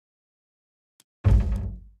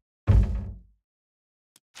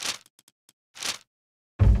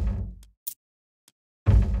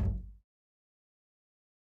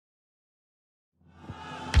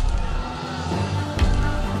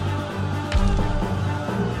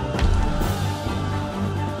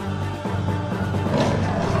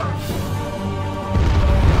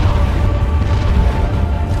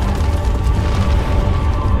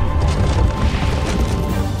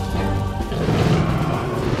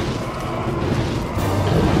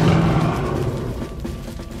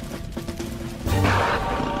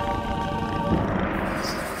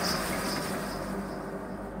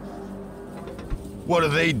What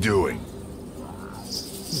are they doing?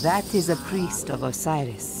 That is a priest of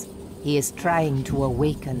Osiris. He is trying to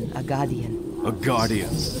awaken a guardian. A guardian?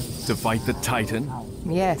 To fight the Titan?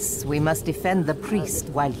 Yes, we must defend the priest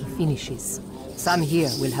while he finishes. Some here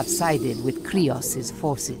will have sided with Krios'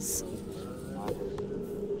 forces.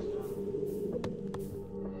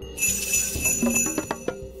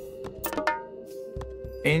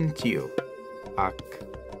 Entio, Ak,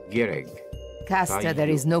 Gereg. Caster, there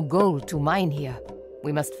is no gold to mine here.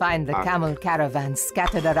 We must find the camel caravans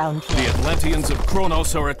scattered around here. The Atlanteans of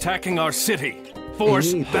Kronos are attacking our city.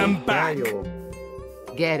 Force them back!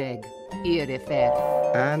 Gereg, Irifer.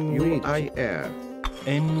 Anwir.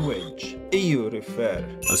 Enwedge, Eurifer.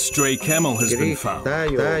 A stray camel has been found.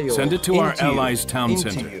 Send it to our allies' town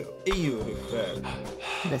center. Eurifer.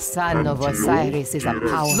 The son of Osiris is a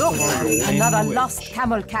powerful one. Another lost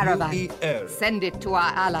camel caravan. Send it to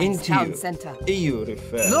our allies' town center.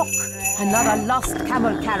 Look! Another lost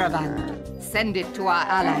camel caravan. Send it to our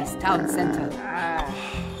allies' town center.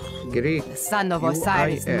 The son of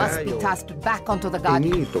Osiris must be tossed back onto the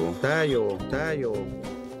guardian. Uir.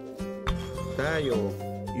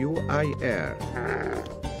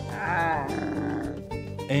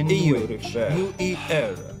 Eurifer.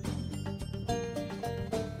 Uir.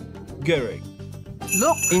 Gereg.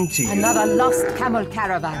 Look! Another lost camel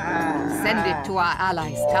caravan. Send it to our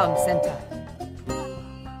allies' town center.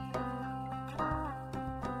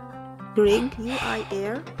 Greg,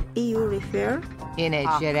 Uir, Eurifer.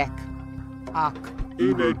 Inejerek. Ak.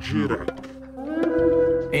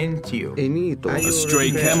 Entio. A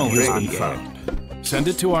stray camel has been found. Send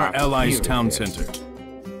it to our allies' town center.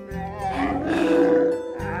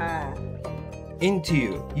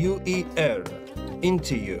 Entio. Uir.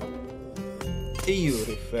 Entio.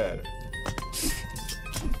 Eurifer.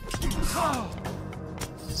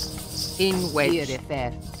 Inwedge.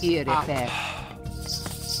 Irifer.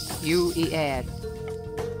 Uir.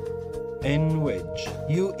 Enwedge.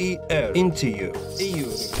 Uir. Entio.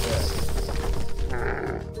 Eurifer.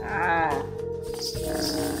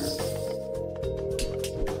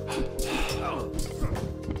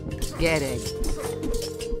 Gereg.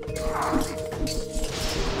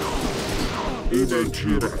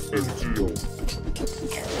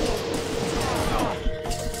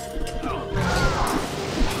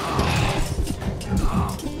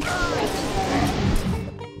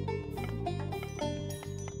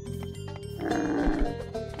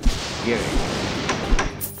 Gereg.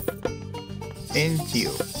 Entio.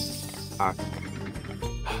 Ak.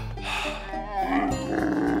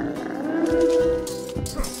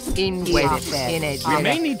 We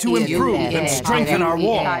may need to improve and strengthen our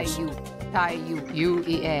walls.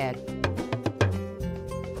 Uir.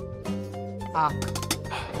 Ak.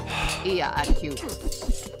 Ia Aku.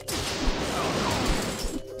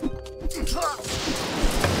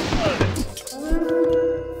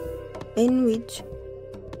 Enwidge.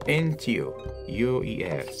 Entio.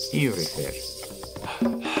 Uir. Eurifer.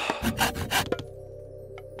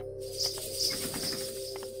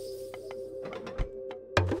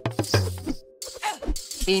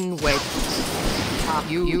 Inwedge.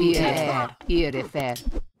 Uir. Irifer.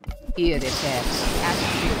 Irifer.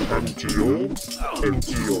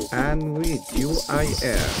 Anwir.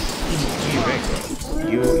 Uir.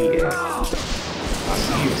 Uir.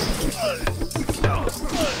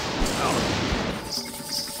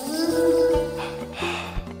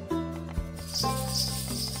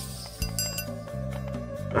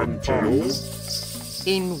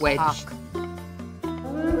 Inwedge.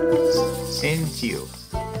 Entio.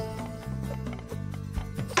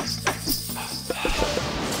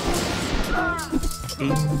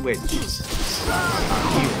 Inwedge.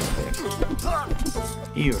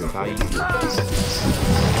 Eurifer.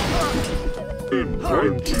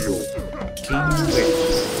 Inventio.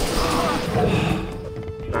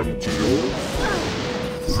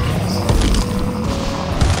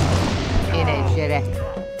 Inejerek.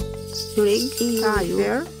 Greg,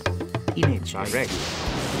 Eurifer. Inejerek.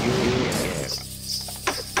 Uir.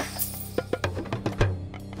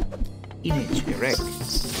 Inejerek.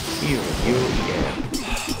 Uir.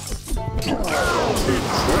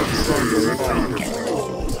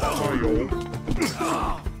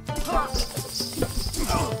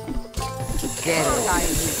 Gereg.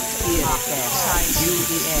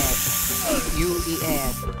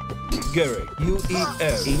 Uir.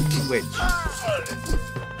 Inwedge.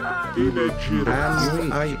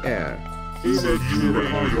 Uir.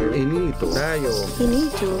 Inito.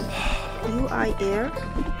 Inito. Uir.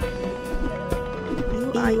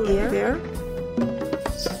 Uir.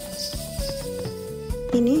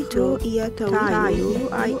 Inito. Tayo.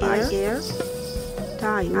 Uir.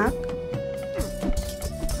 Tayo. Ak.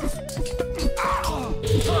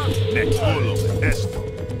 Next volume, esto.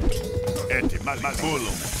 Eti mal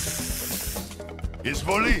volume.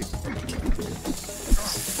 Izvoli.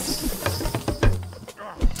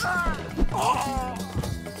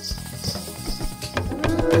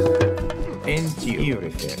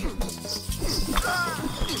 Purifier.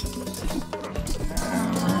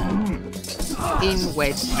 In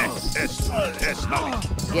wedge.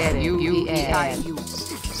 Get it. You tie you.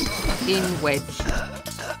 In wedge.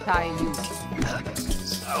 Tie you.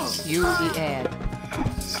 You the air.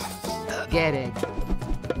 Get it.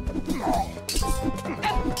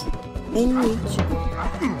 In reach.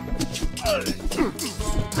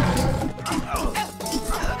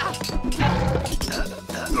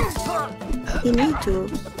 You need to.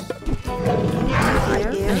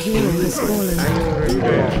 A hero has fallen.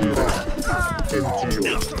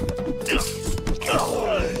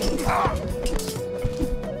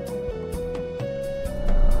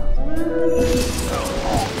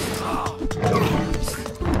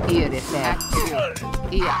 Here is active.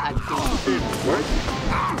 Here active.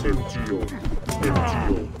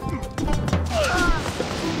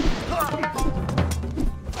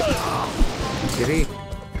 Three.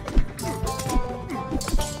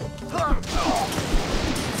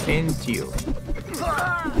 Entio.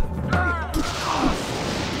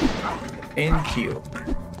 Entio.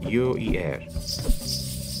 UER.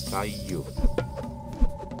 By you.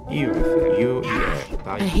 UER.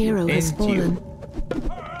 A hero has fallen.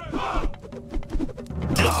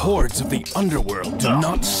 The hordes of the underworld do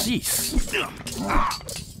not cease.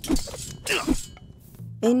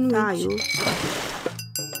 In value.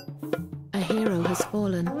 A hero has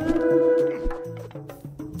fallen.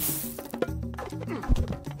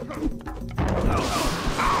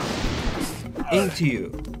 Into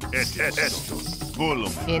you. Esto.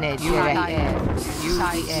 Volume. In a air. You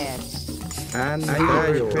the air. And I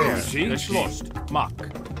repair. Siege lost. Mark.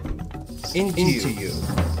 Into you.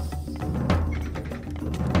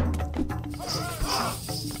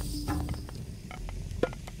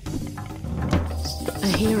 A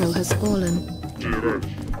hero has fallen.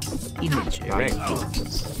 Image erect.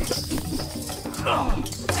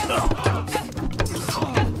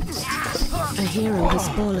 A hero has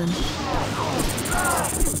fallen.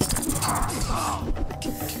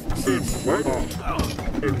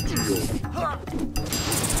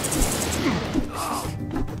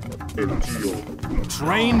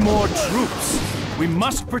 Train more troops. We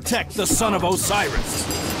must protect the son of Osiris.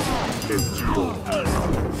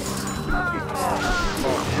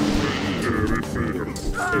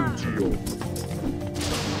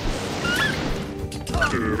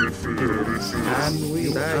 And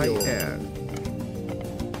we die air.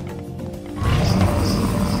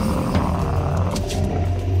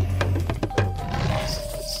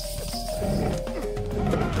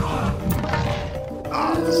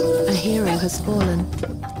 A hero has fallen.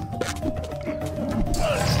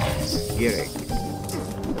 Gerek.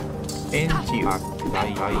 Into you.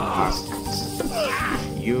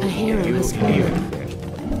 A hero has fallen.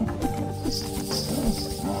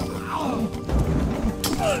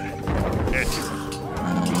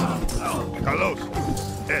 Carlos.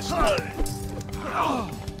 Esto.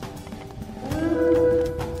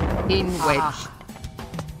 In wedge.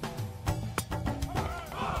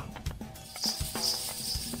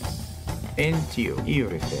 Entio.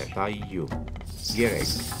 Urifer. By you. Gerek.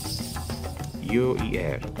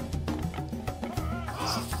 UER.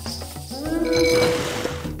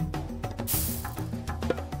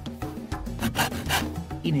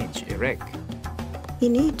 Image erect. You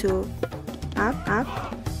need to. Up.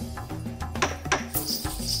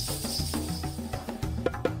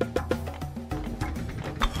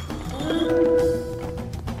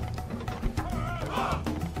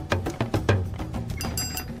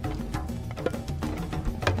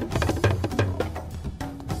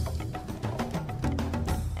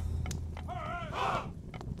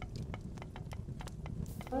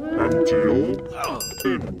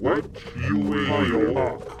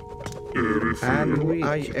 And we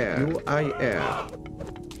UIR.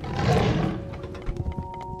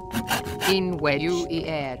 In wedge. You the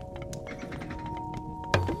air.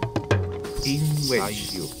 In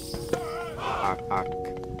wedge you. Arc.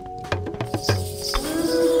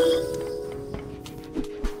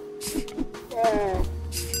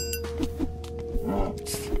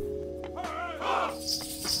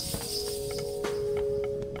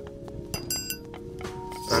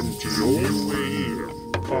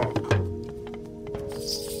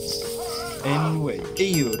 Anyway,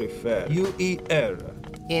 EU refer. UER.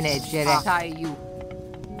 In a direct. Tie you.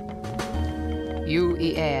 You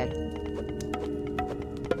the air.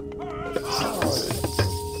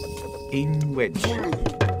 In wedge.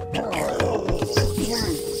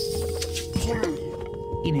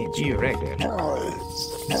 Inage refer.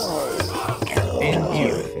 En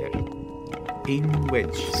refer. In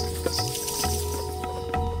wedge.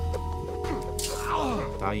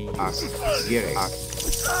 Tai ak. Gerek.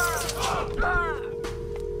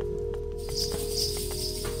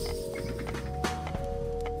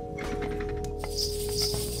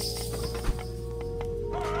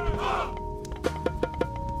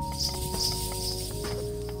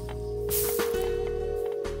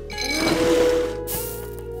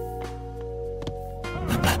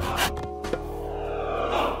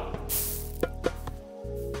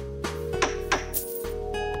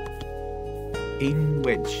 In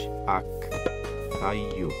wedge ak.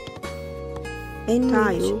 Tayu. In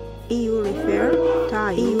tayu. EU refer.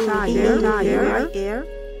 Tayu. Air.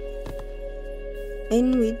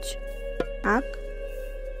 In which ak.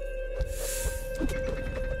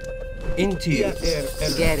 Into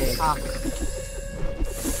Get it.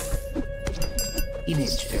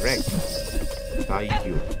 Inage erect.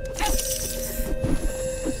 Tayu.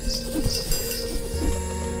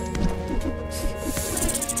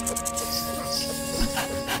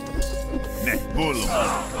 Ne bull.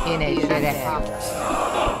 In a shere.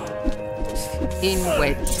 In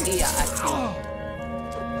wedge.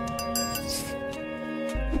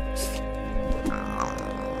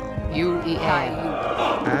 UER.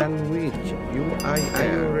 And which you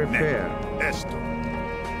refer. Esto.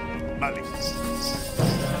 Malis.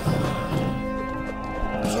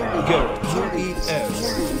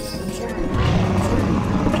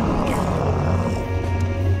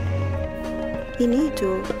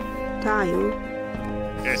 Finito. Tayu.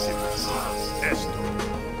 Etimus. Esto.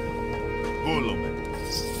 Volumen.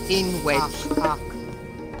 In wedge.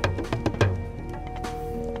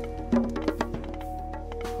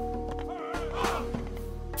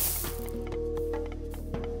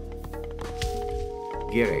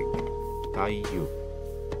 Gerek. Tayu.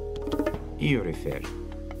 Iurifer.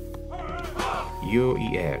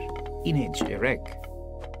 UER. Inage erect.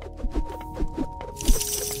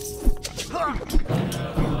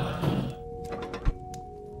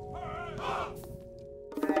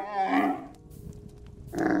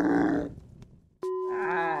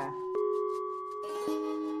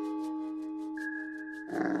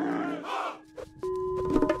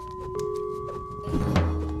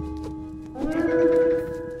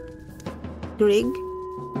 Rig.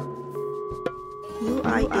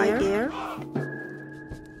 UIR.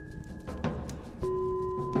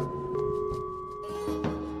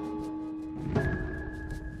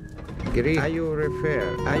 Greek. You refer.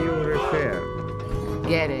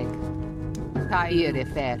 Gerek. Tayu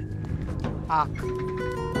refer. Ak.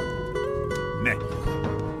 Ne.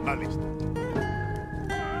 Malis.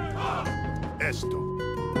 Esto.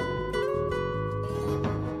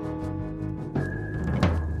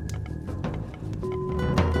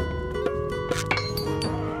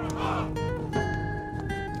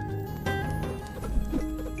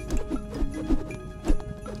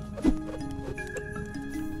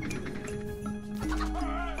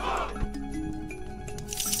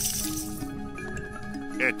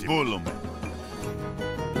 Volumen.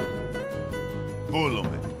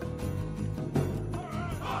 Volumen.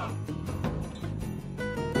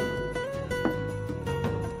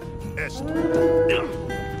 Esto.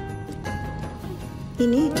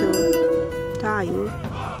 Finito. Tayu.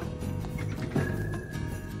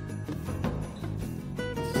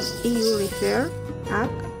 EU refer.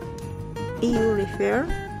 Ak. EU refer.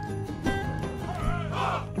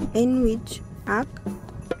 In which ak.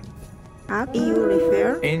 Ak. EU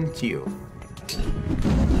refer. Into.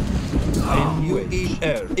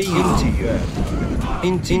 N-U-E-R. Into you.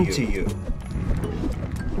 Into you.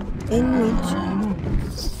 In which.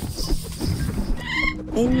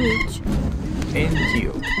 In which. Into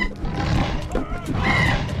you.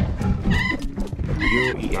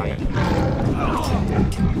 U-E-I.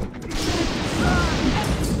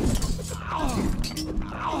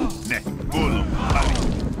 Ne. Volumen. Malis.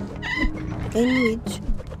 In which.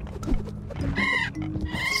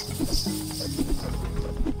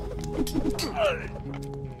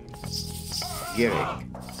 Gerek.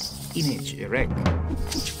 Inage erect.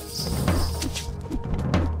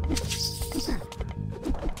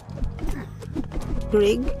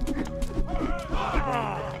 Rig.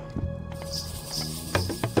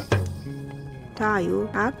 Tayu.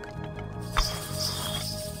 Ak.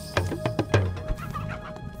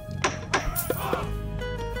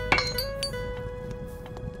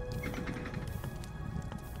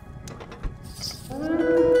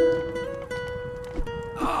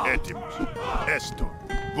 Etimus. Esto.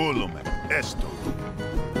 Volumen. Esto.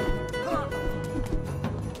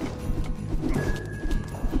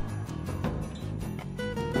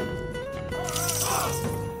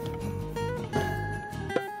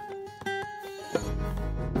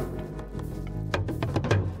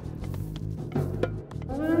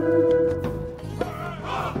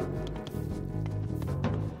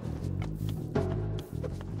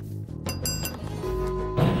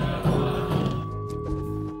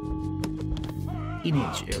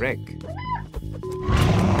 Image erect.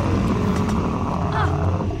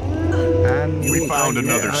 And We found which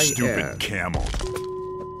another UIR. stupid camel.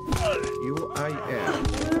 UIR.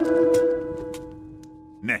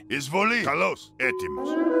 Ne, izvoli. Kalos, etimos.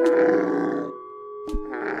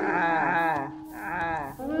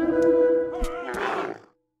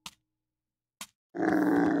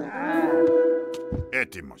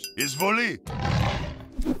 Etimos, izvoli.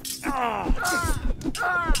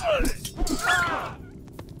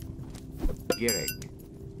 Gerek.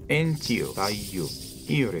 Entio. Tayu.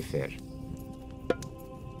 Iurifer.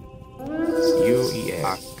 UER.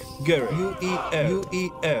 Ak. Gerek.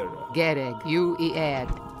 UER. Gereg, UER.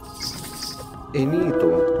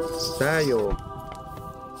 Enito. Tayo.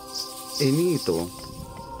 Enito.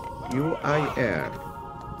 UIR.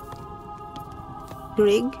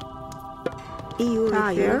 Grig.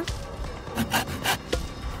 Tayo.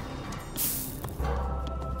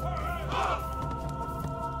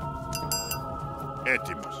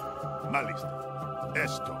 Etimos. Malista.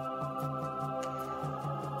 Esto.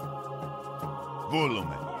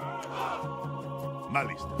 Volume.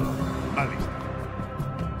 Malista. Malista.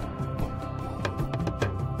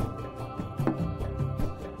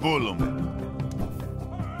 Volume.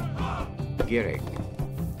 Gerek.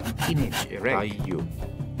 Image erect. Tayu.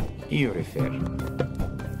 Iurifer.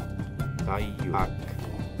 Tayu. Ak.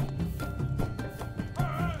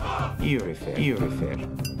 Iurifer. Iurifer.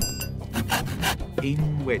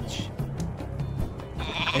 In wedge.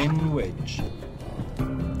 In wedge.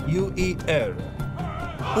 UER.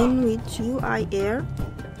 In which UIR.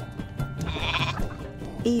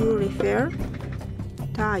 EU refer.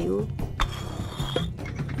 Tayo.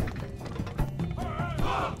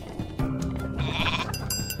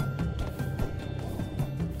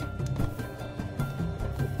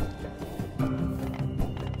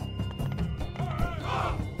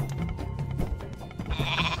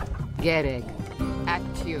 Gereg, at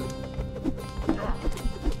you.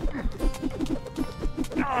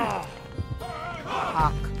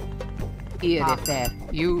 Hak. Irifer,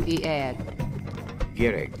 UER.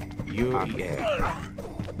 Gerek. UER.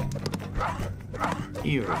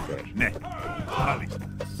 Iurifer. Ne. Malista.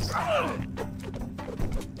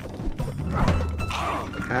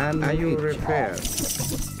 And you repair.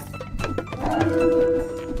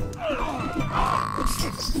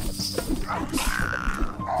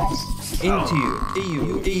 Into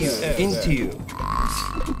you. Into you.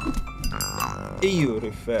 EU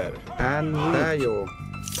refer. And tayo.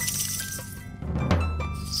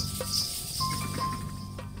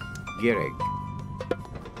 Gerek.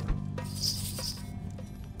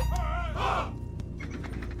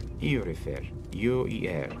 Iurifer.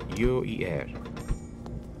 UER. UER.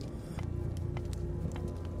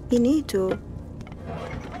 Inito.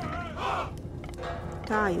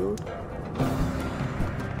 Tayo.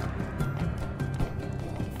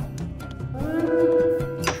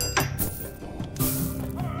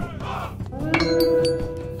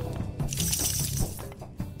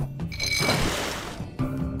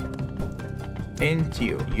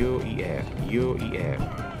 Entio. UER. UER.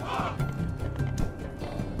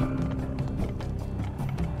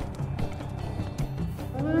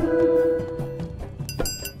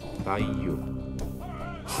 Tayu.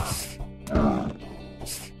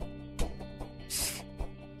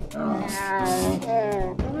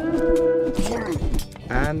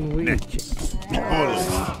 And which?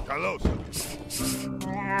 Volume. Kalos.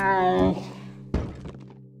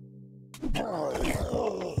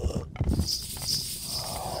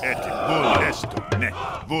 Etim. Volume. Esto. Ne.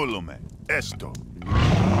 Volume. Esto.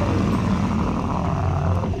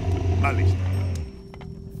 Malista.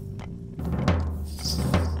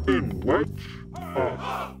 In which?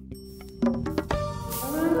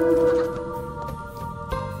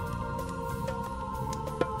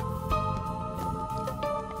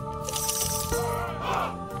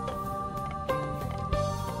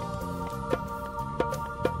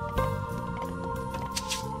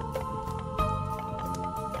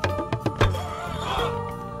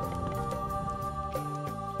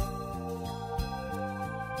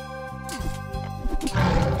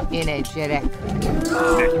 Ine Jerek.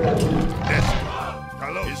 Ne. Esto.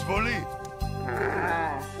 Kalos. Izvoli.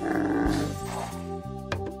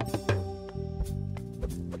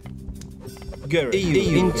 Gerek.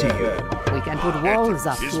 Into you. We can put walls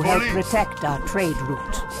up to help protect our trade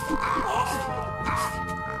route.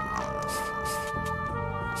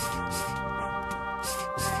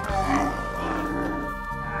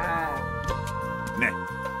 Ne.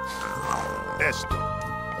 Esto.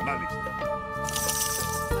 Malista.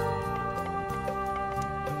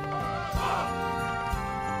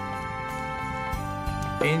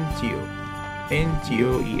 Entio.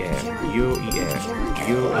 N-T-U-E-R, U-E-R,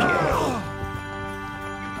 U-E-R.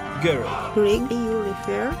 Geralt. Rig, you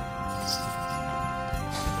refer.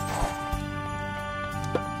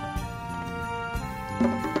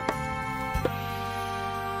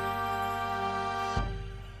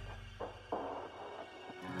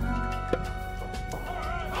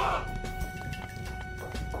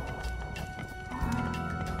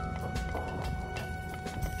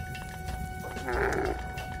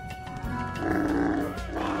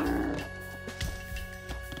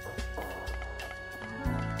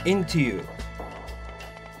 Into you.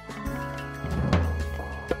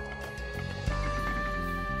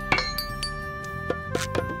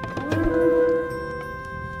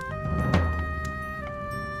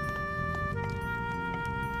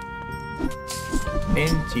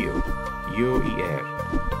 Into you, U-E-R.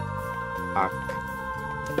 Ak.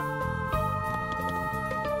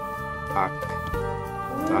 Ak.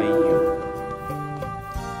 Tayu.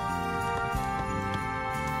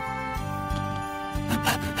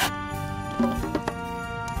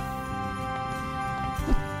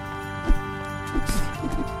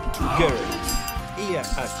 Geralt. Ia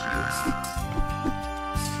Atius.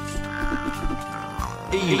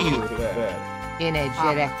 Iur.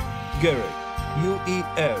 Inegerek. Geralt.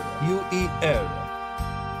 U-E-R. U-E-R.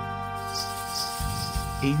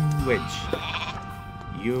 In which,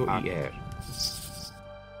 U-E-R.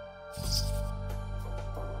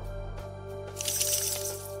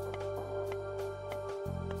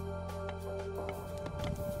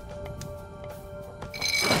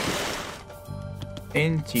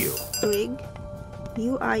 Into. Rig,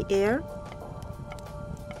 U-I-R.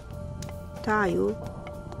 Tayu.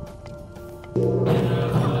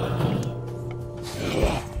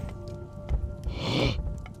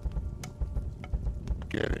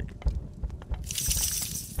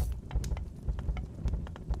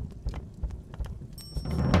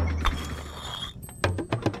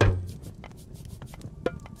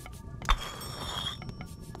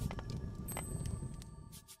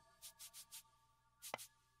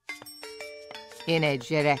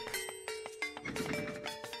 Inegerek.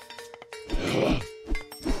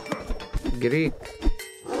 Greek.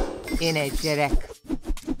 Inegerek.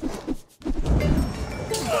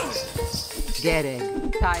 Gereg.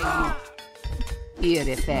 Tayu.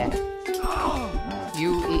 Irifer.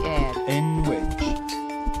 U-E-R. In which.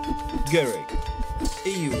 Geralt.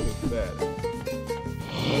 Iur.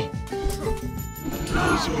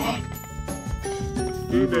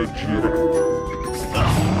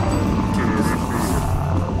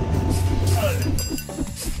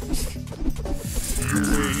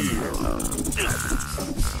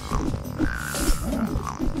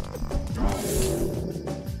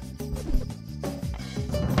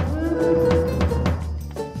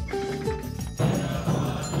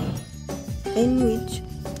 In which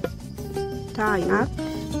Tayu.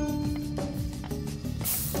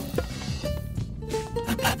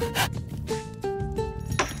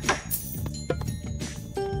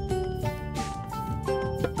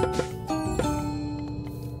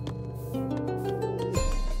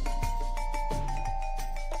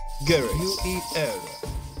 Geralt. U-E-R.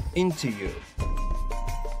 Into you.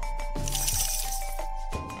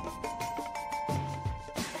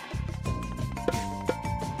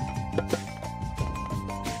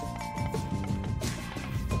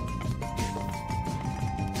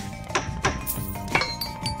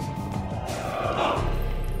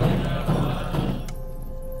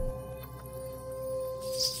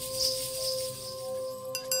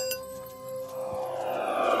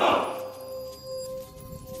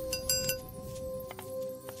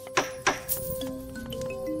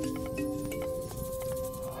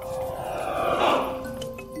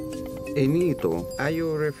 Enito,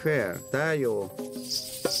 you refer. Tayo.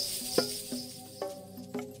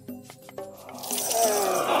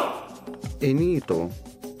 Enito,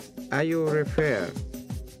 you refer.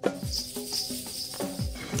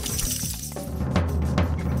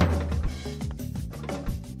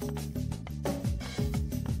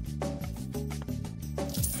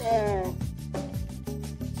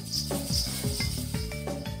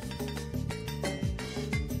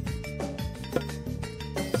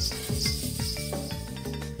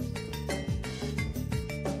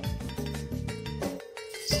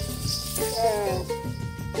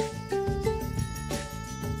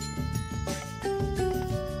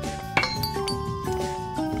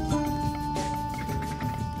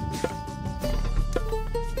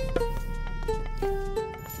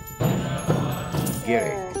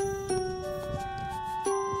 Geralt.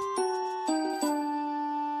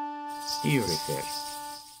 Irifer.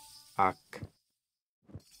 Ak.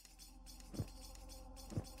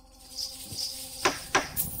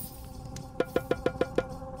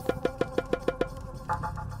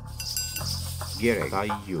 Gerek.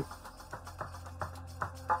 Tayu.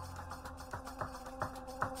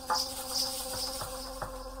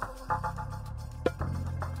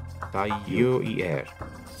 Tayu er.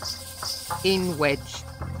 In wedge.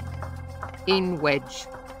 In wedge.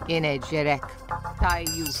 In a jerek. Tai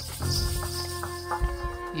you.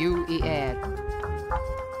 You er.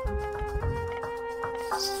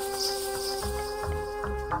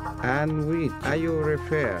 And which are you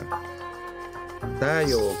refer?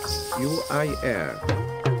 Tayo, UIR.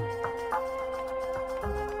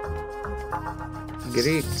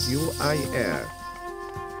 Greek, UIR.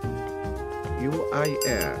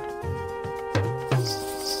 UIR.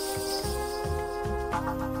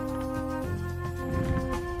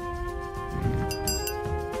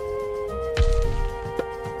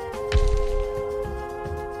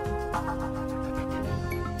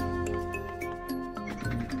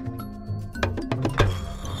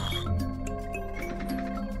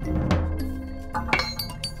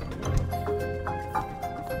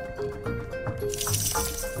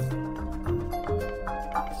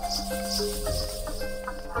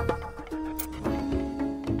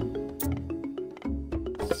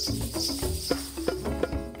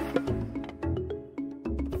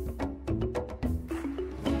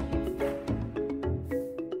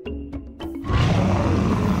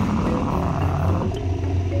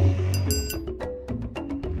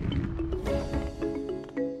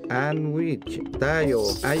 And which tayo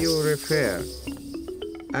are you refer?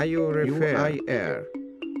 Are you refer? UIR.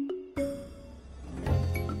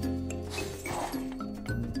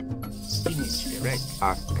 Image erect.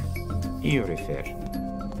 Ak. You refer.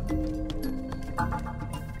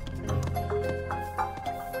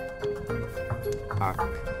 Ak.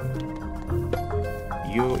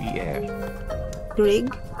 UER. Grig.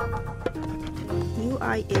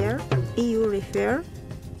 UIR. EU refer.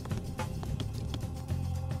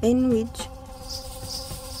 In which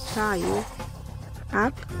tayo.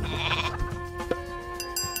 Ak.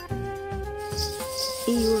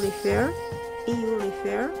 EU refer. EU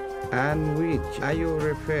refer. And which are you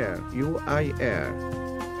refer? UIR.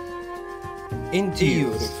 Into you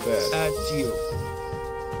refer. At you.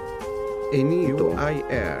 Inito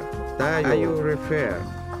UIR. Tayo are you refer?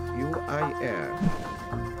 UIR.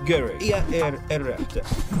 Gerek. Ia errata.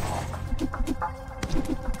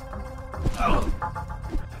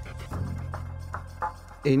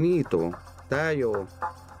 Inito tayo.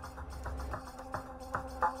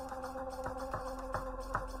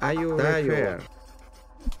 Are you refer?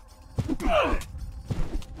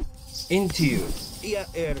 Into you. Ia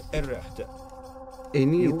errata.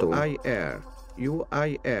 Inito UIR.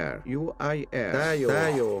 UIR. UIR. Tayo.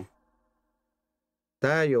 Tayo.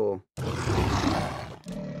 Tayo.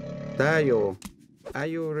 Tayo. Are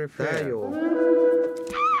you refer? Tayo.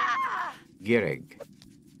 Gereg.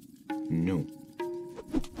 Nu.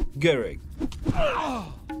 Gerek.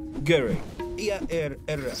 Gerek. Ia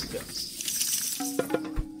errata.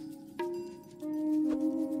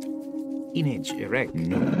 Image erect.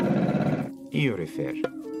 Nu. You refer.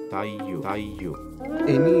 Tayu. Tayu.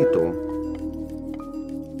 Inito.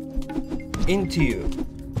 Into you.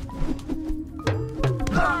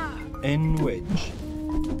 In which.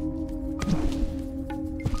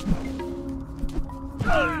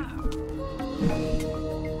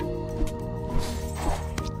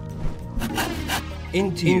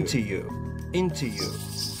 Into you. Into you.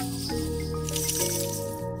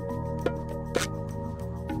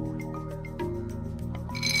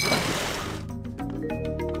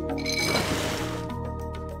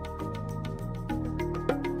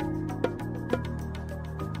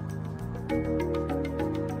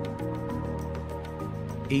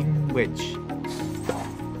 In which.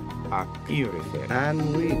 Ak. You refer. And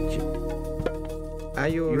which are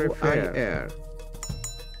you refer? UIR.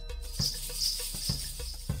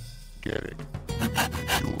 Gerek.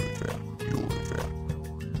 You refer. You refer.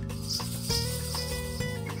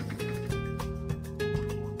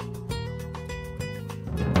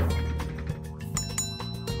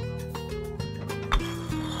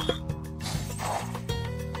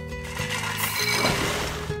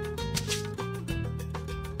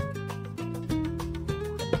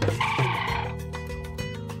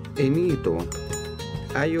 Inito.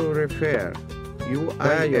 Are you refer?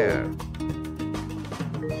 UIR.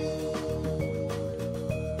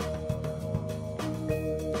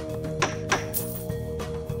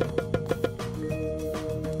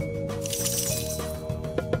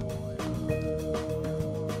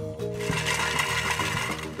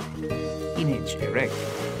 Image erect.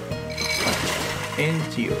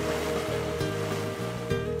 Into you.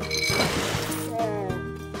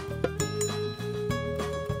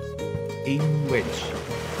 In which.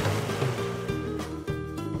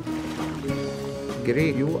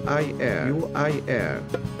 Greek. UIR. UIR.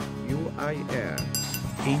 UIR.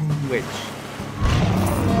 In which?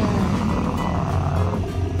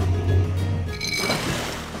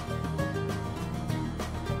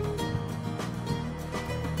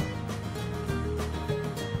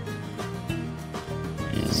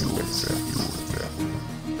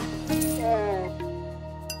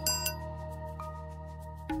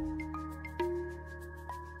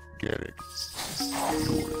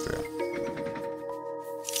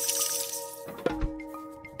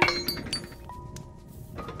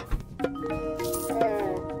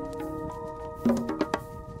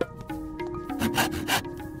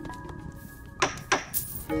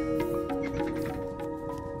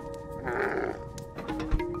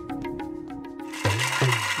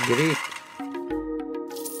 Greek.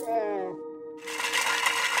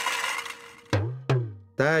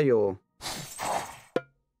 Tayo.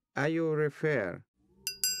 Are you refer?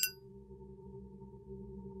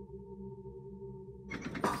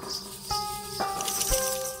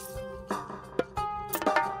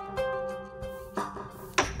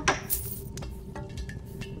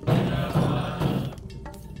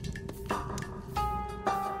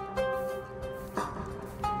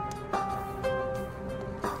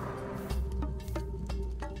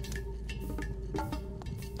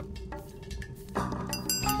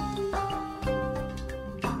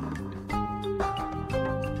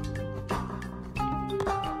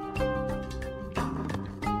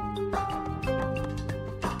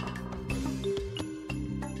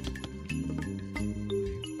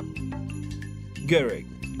 Gehrig.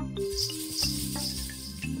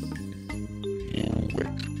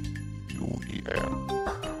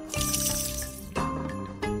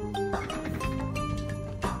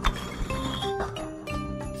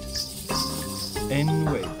 In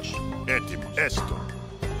which? Έτοιμο. Έστω.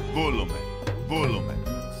 Βούλουμε. Βούλουμε.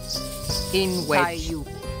 In which?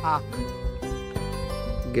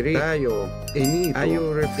 Greek. Tayo. Inito. Are you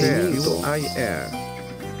refer? UIR.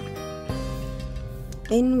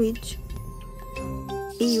 In which?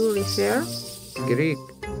 EU refer? Greek.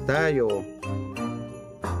 Tayo.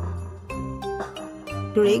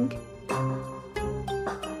 Greek.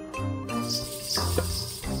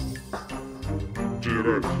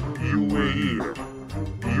 Direct. UAE.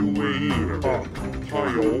 UAE.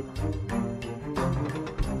 Tayo.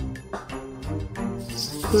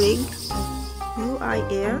 Greek.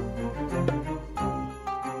 UIR.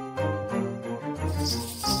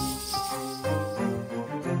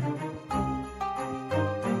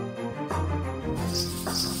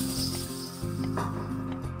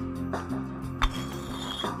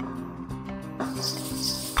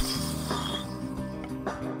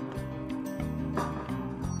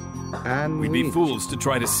 We'd be fools to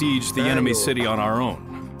try to siege the enemy city on our own.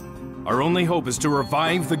 Our only hope is to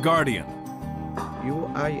revive the Guardian.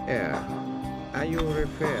 UIR. Are you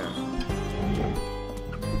refer?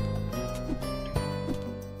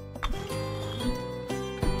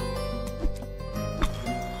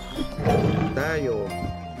 Tayo.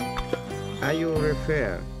 Are you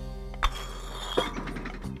refer?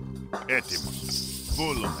 Έτοιμος.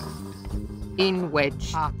 Βούλουμε. In which?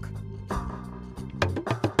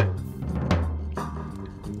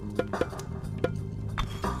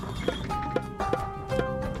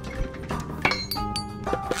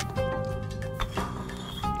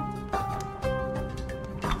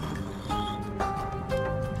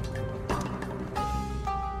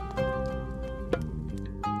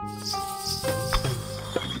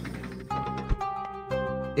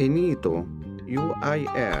 Inito.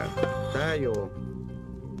 UIR. Tayo.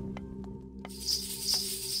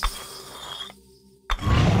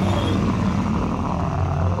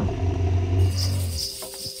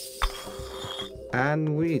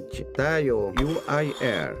 And which? Tayo.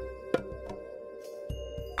 UIR.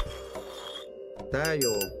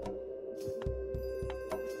 Tayo.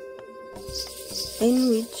 In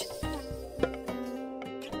which?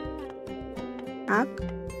 Ak.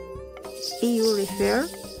 EU refer?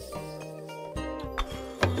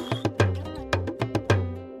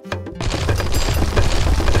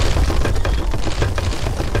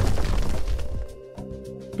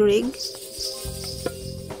 Greek.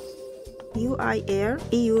 UIR.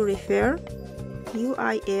 EU refer?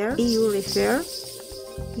 UIR. EU refer?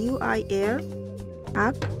 UIR.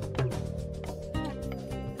 Ak.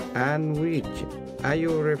 And which? Are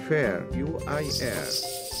you refer? UIR.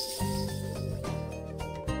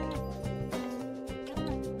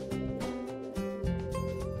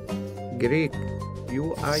 Greek.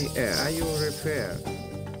 UIR. Are you refer?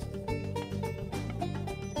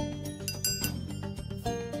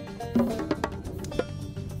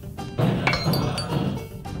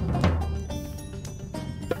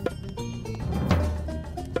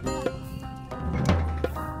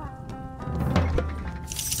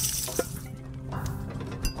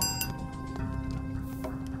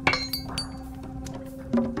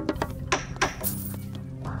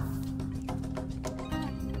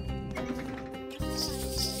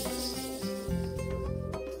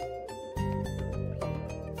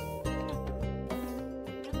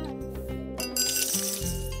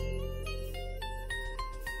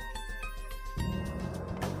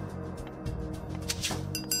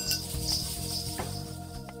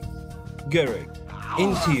 Gary.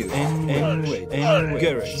 Into you. And wait.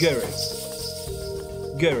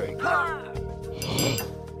 Gary.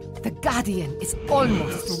 The Guardian is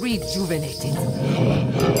almost rejuvenated.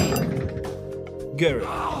 Gary.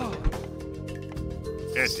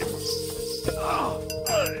 Έτοιμος.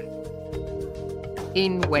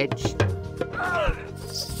 In wedge.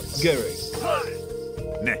 Gary.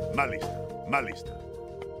 Ναι, μάλιστα.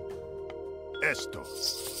 Έστω.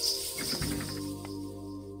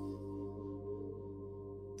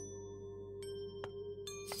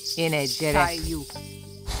 In a direct.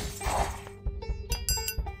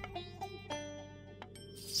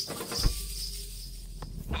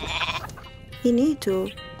 Finito.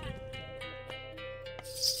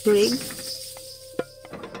 Rig.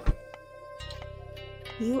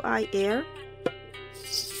 UI air.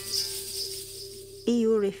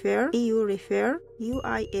 EU refer.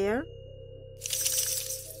 UI air.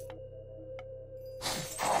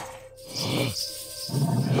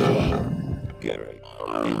 Gary.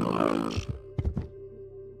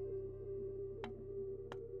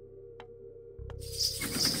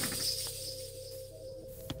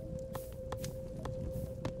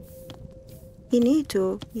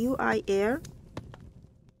 Finito. UI air.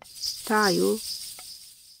 Tayo.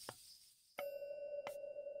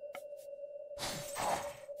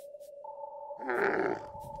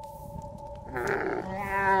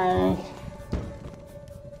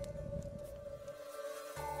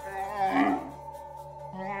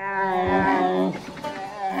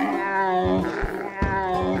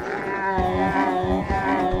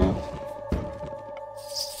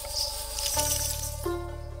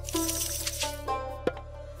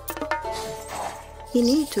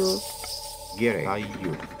 Finito. Gere.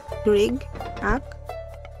 Tayo. Rig. Ak.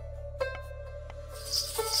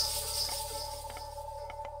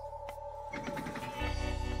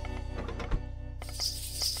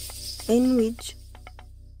 Enwich.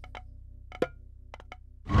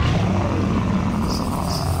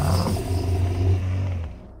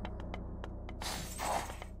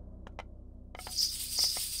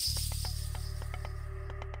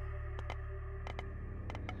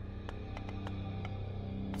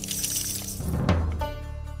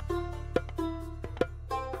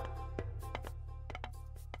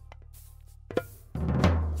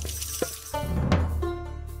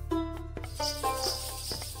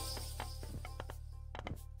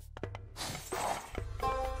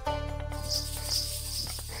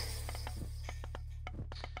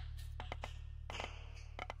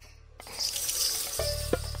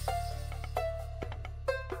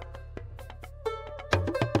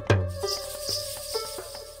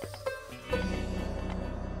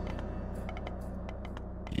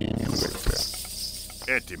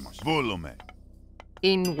 Έτοιμος. Βούλουμε.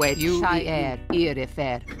 In wedge. Air.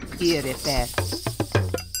 Irifer.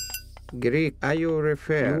 Greek. You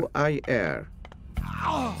refer. UIR.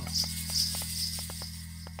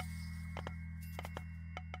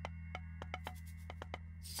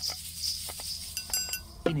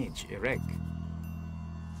 Image erect.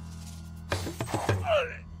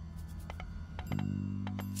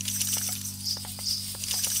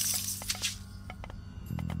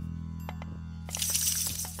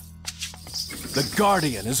 The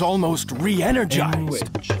Guardian is almost re-energized.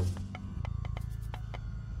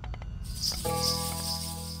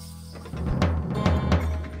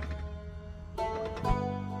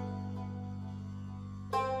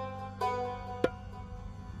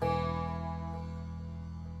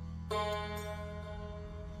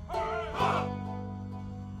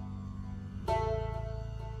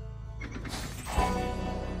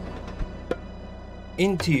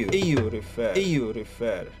 Into you. EU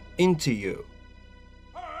refer. Into you.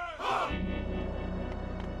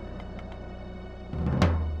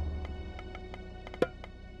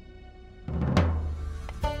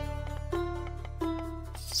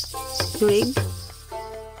 Rig.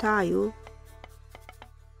 Tayo.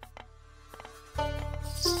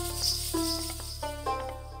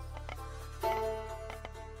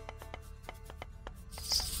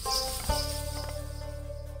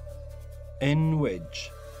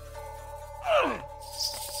 Enwich.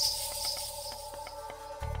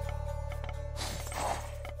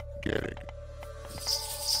 Gary.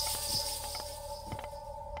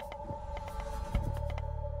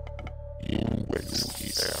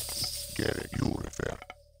 Gary, you refer.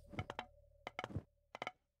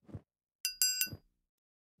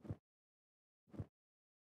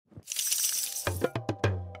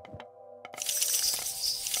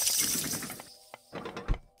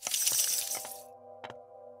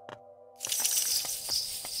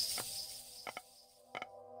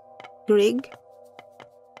 Rig.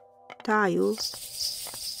 Tayo.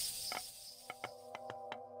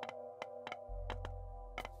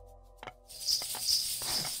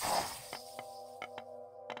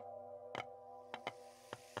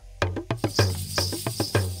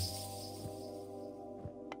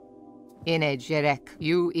 Ine Jerek,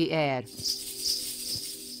 you er.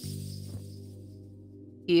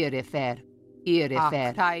 Irifer,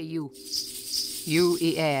 Irifer, tai you. You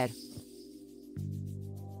er.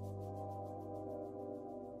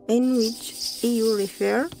 In which you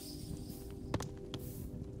refer?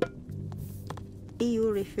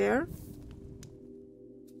 You refer?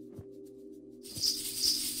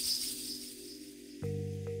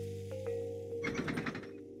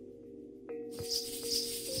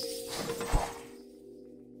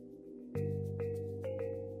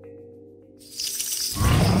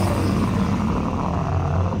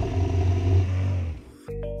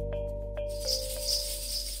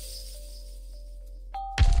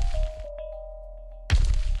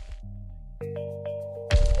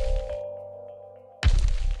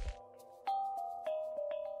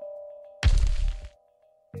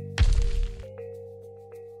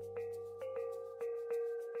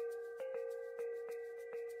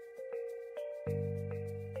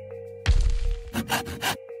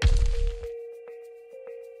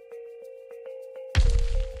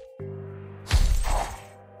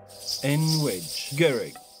 In which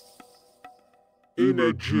Gerrig. In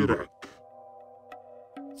a Jirek.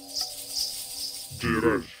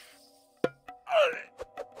 Jirek.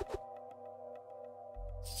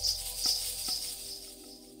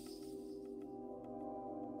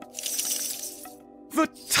 The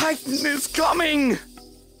Titan is coming!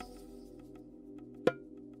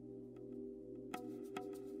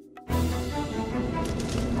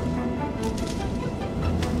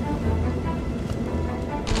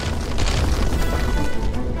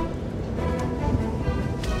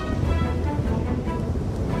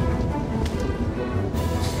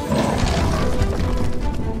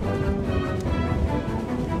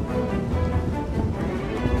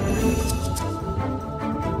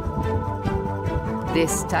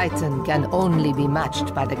 This Titan can only be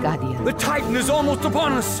matched by the Guardian. The Titan is almost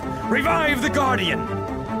upon us! Revive the Guardian!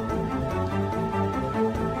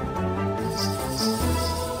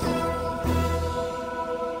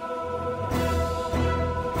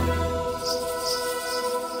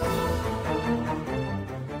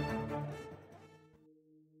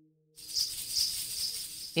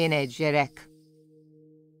 Ine Jerek.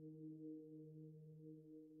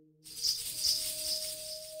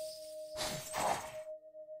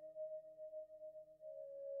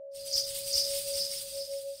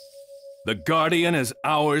 The Guardian is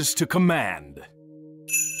ours to command.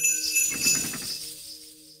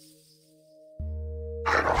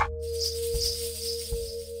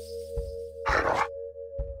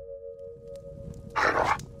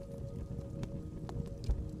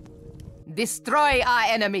 Destroy our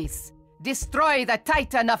enemies! Destroy the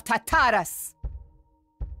Titan of Tartarus!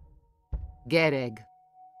 Gereg.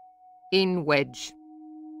 In wedge.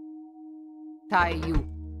 Tai you.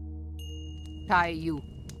 Tai you.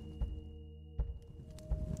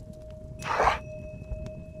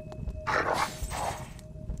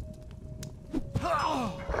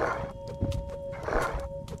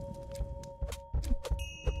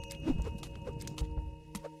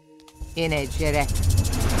 Ine Jerek.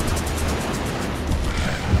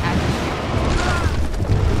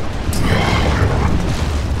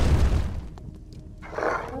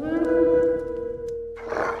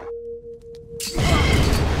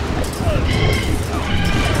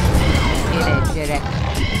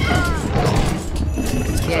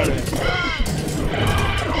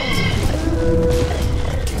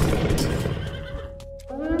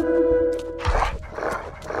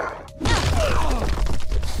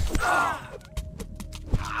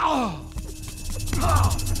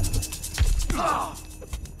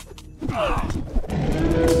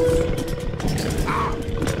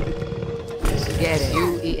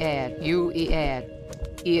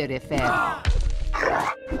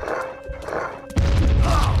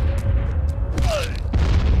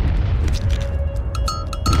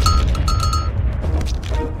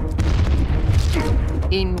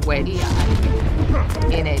 In wedge.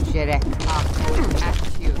 In a Jerek.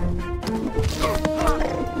 At you.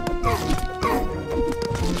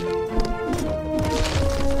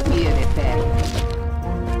 In a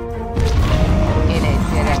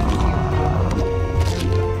Jerek.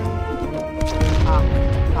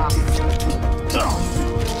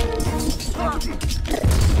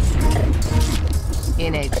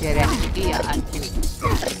 In a Jerek. At you.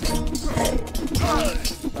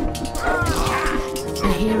 A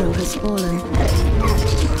hero has fallen.